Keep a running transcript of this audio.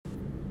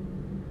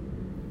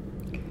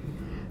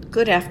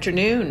Good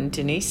afternoon,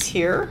 Denise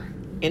here,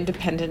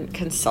 independent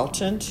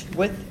consultant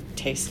with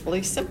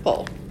Tastefully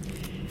Simple.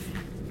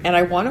 And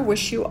I want to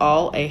wish you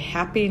all a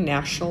happy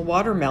National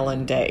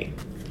Watermelon Day.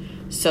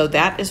 So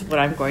that is what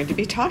I'm going to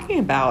be talking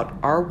about,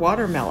 our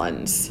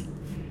watermelons.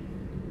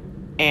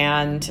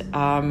 And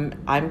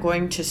I'm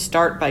going to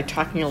start by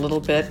talking a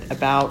little bit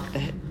about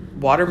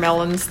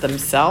watermelons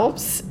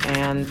themselves,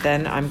 and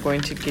then I'm going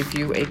to give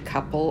you a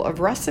couple of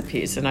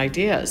recipes and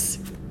ideas.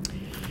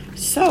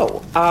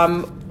 So,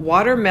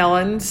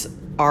 watermelons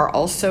are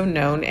also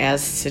known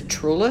as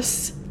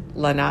Citrullus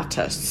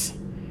lanatus,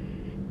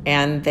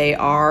 and they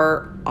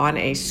are on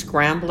a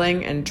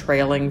scrambling and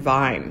trailing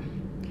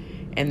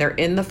vine. And they're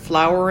in the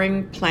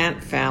flowering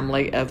plant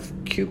family of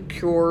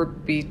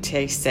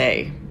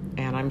Cucurbitaceae.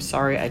 And I'm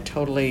sorry, I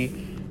totally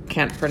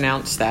can't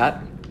pronounce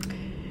that.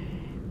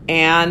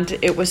 And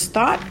it was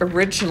thought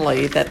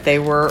originally that they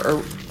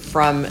were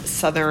from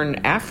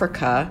southern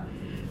Africa,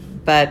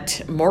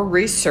 but more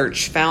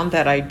research found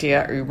that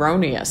idea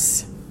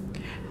erroneous.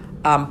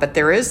 But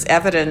there is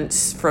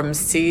evidence from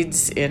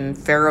seeds in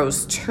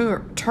Pharaoh's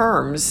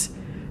terms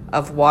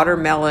of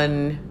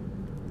watermelon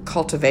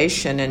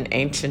cultivation in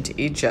ancient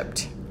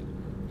Egypt.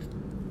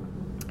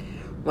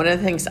 One of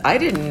the things I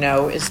didn't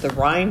know is the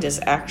rind is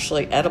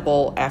actually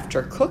edible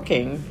after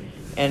cooking,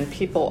 and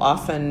people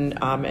often,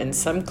 in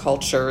some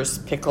cultures,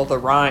 pickle the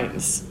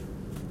rinds.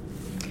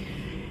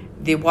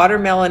 The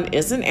watermelon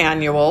is an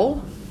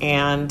annual,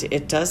 and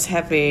it does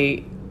have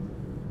a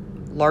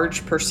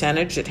large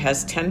percentage. It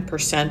has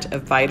 10%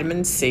 of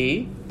vitamin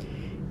C,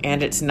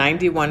 and it's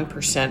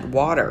 91%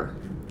 water.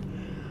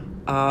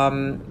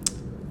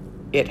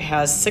 It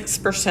has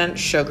 6%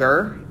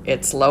 sugar,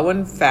 it's low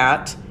in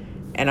fat,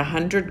 and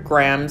 100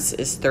 grams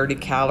is 30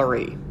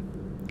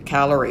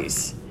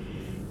 calories.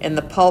 And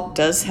the pulp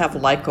does have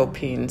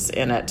lycopenes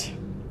in it.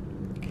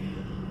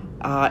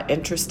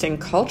 Interesting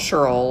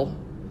cultural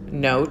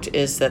note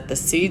is that the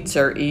seeds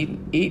are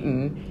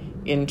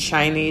eaten in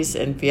Chinese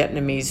and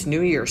Vietnamese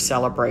New Year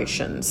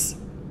celebrations.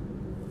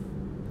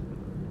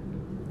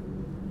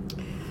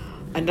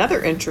 Another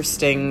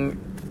interesting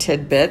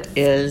tidbit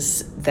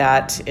is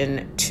that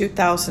in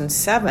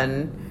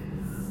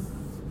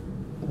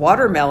 2007,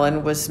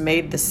 watermelon was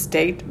made the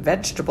state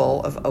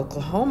vegetable of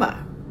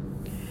Oklahoma.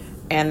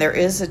 And there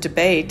is a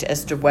debate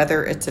as to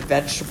whether it's a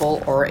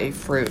vegetable or a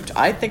fruit.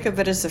 I think of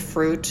it as a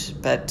fruit,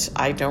 but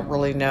I don't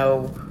really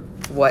know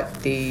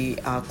what the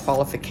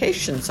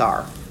qualifications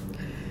are.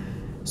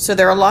 So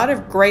there are a lot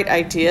of great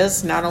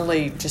ideas. Not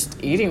only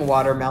just eating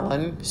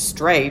watermelon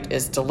straight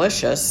is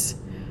delicious,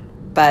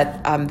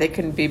 but they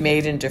can be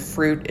made into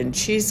fruit and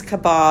cheese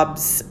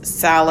kebabs,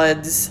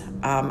 salads.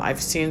 I've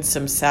seen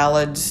some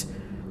salads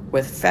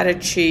with feta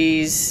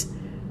cheese,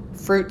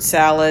 fruit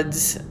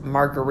salads,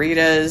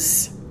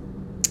 margaritas.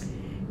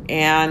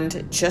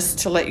 And just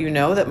to let you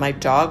know that my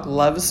dog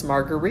loves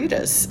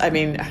margaritas.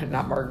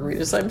 Not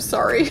margaritas, I'm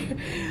sorry.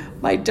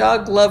 My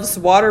dog loves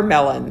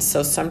watermelon.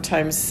 So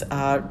sometimes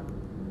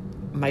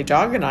my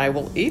dog and I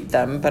will eat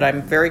them, but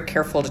I'm very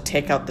careful to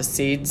take out the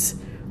seeds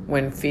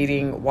when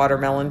feeding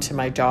watermelon to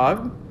my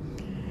dog.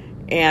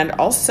 And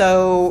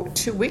also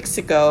 2 weeks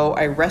ago,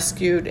 I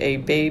rescued a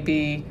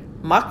baby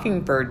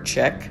mockingbird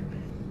chick,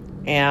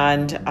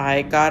 and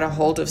I got a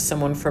hold of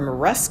someone from a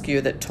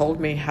rescue that told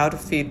me how to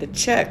feed the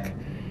chick.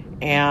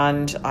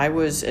 And I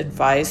was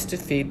advised to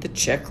feed the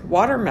chick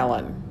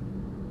watermelon.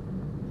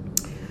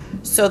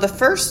 So the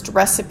first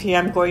recipe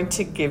I'm going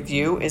to give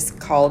you is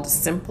called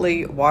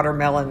Simply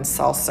Watermelon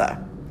Salsa.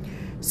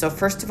 So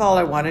first of all,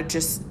 I want to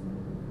just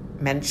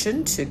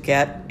mention to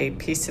get a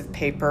piece of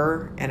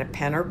paper and a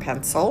pen or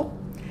pencil.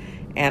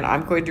 And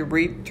I'm going to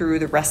read through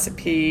the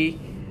recipe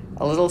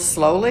a little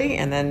slowly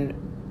and then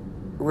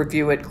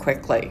review it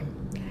quickly.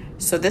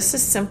 So this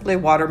is Simply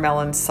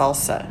Watermelon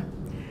Salsa.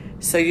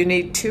 So you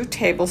need 2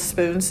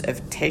 tablespoons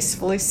of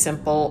Tastefully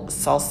Simple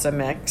salsa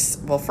mix.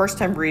 Well, first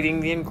I'm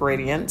reading the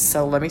ingredients,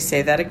 so let me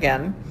say that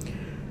again.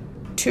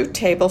 2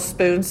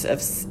 tablespoons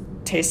of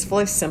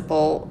Tastefully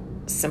Simply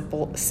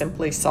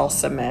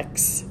salsa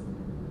mix.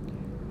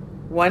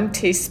 1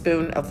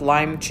 teaspoon of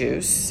lime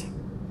juice.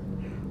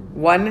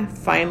 1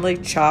 finely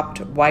chopped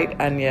white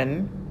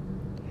onion.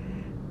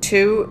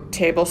 2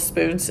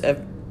 tablespoons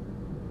of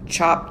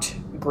chopped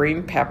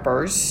green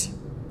peppers.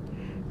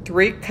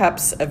 3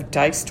 cups of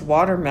diced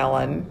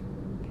watermelon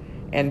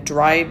and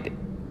dried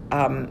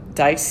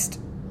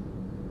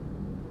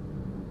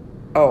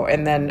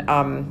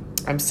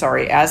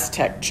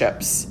Aztec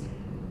chips,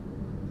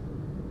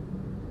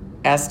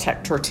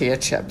 Aztec tortilla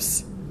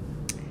chips.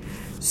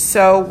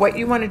 So what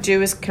you want to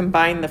do is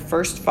combine the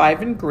first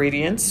 5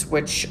 ingredients,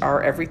 which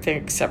are everything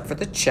except for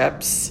the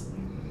chips,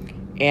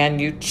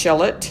 and you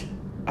chill it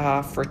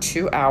for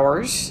 2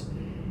 hours,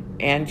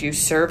 and you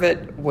serve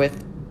it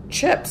with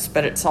chips,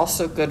 but it's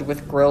also good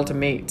with grilled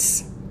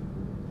meats.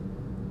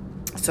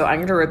 So I'm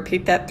going to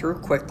repeat that through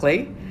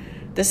quickly.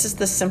 This is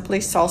the Simply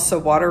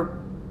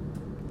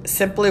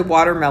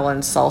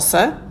Watermelon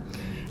Salsa,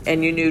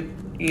 and you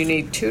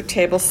need 2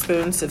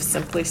 tablespoons of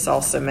Simply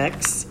Salsa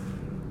mix,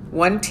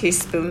 1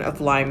 teaspoon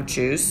of lime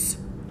juice,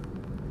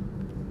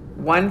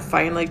 1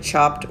 finely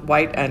chopped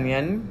white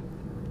onion,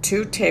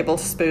 2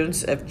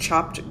 tablespoons of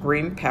chopped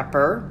green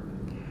pepper,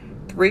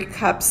 3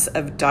 cups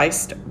of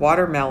diced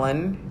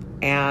watermelon,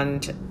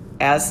 and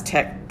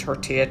Aztec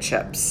tortilla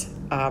chips.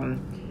 I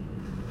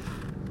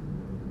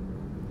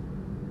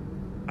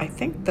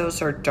think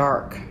those are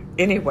dark.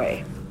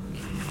 Anyway,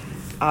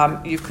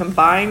 you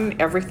combine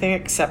everything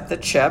except the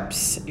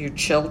chips. You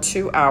chill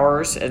 2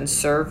 hours and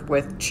serve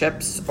with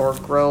chips or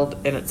grilled,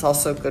 and it's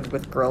also good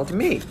with grilled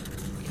meat.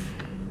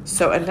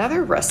 So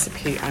another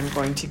recipe I'm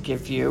going to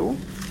give you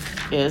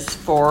is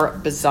for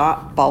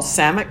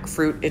balsamic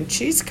fruit and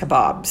cheese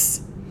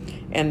kebabs.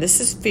 And this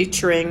is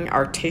featuring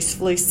our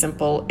tastefully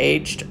simple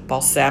aged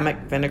balsamic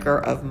vinegar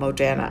of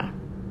Modena.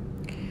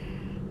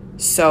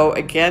 So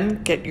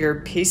again, get your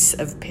piece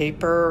of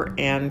paper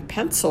and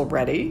pencil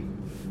ready.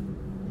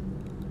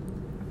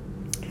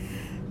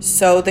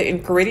 So the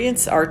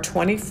ingredients are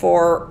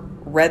 24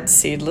 red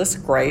seedless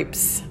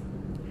grapes,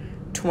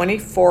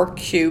 24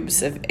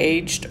 cubes of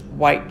aged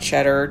white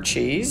cheddar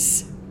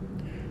cheese,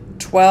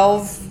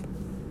 12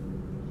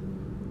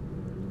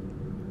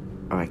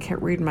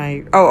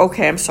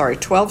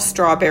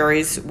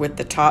 strawberries with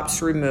the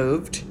tops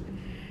removed,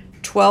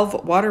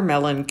 12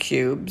 watermelon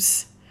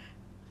cubes,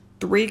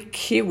 3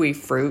 kiwi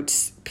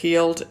fruits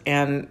peeled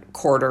and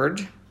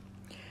quartered,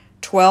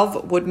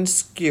 12 wooden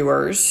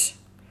skewers,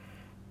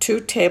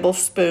 2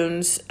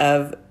 tablespoons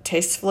of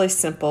tastefully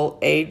simple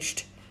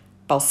aged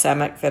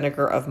balsamic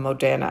vinegar of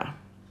Modena.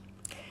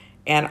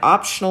 And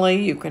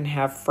optionally, you can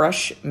have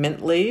fresh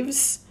mint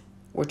leaves,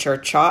 which are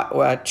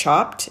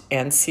chopped,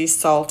 and sea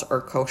salt or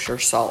kosher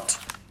salt.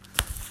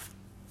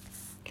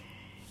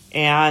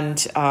 And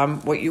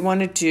what you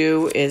want to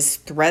do is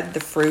thread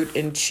the fruit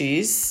and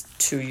cheese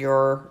to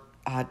your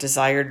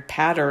desired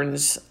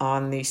patterns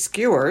on the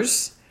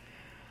skewers.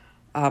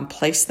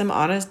 Place them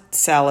on a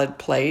salad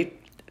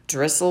plate,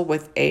 drizzle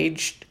with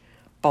aged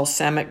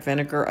balsamic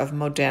vinegar of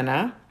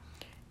Modena,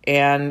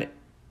 and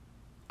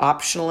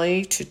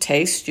optionally, to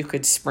taste, you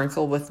could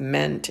sprinkle with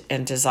mint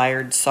and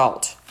desired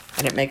salt,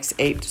 and it makes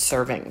 8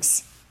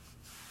 servings.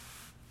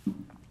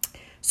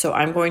 So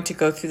I'm going to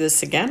go through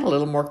this again a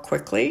little more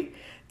quickly.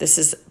 This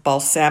is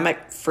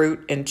balsamic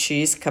fruit and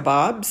cheese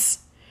kebabs,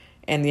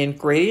 and the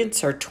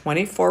ingredients are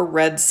 24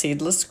 red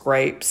seedless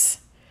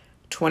grapes,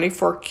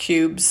 24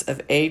 cubes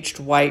of aged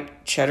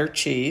white cheddar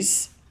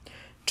cheese,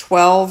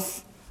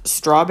 12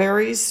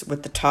 strawberries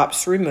with the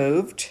tops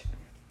removed,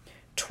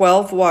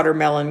 12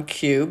 watermelon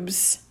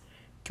cubes,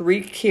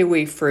 3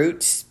 kiwi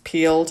fruits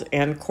peeled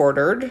and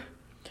quartered,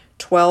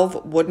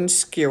 12 wooden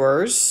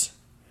skewers,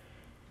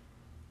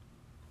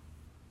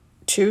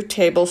 2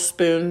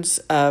 tablespoons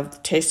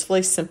of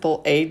tastefully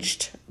simple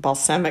aged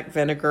balsamic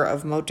vinegar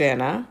of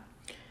Modena,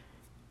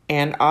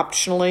 and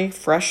optionally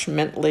fresh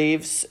mint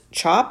leaves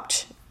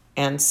chopped,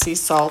 and sea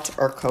salt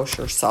or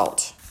kosher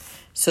salt.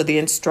 So the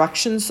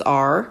instructions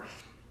are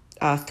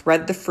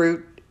thread the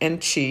fruit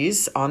and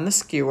cheese on the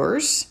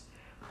skewers,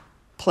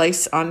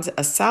 place on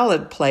a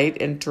salad plate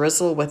and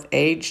drizzle with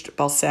aged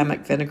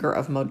balsamic vinegar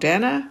of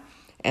Modena,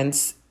 and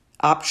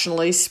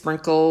optionally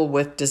sprinkle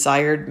with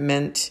desired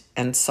mint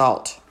and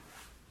salt.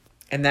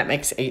 And that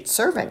makes 8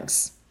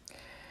 servings.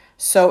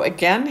 So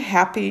again,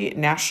 happy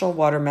National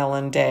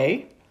Watermelon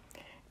Day.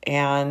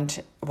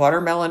 And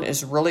watermelon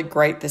is really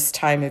great this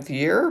time of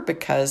year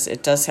because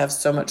it does have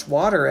so much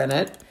water in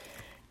it.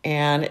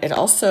 And it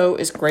also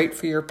is great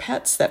for your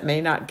pets that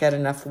may not get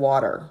enough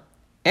water,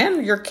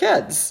 and your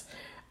kids.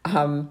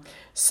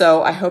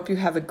 So I hope you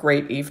have a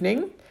great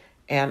evening,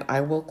 and I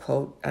will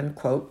quote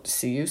unquote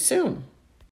see you soon.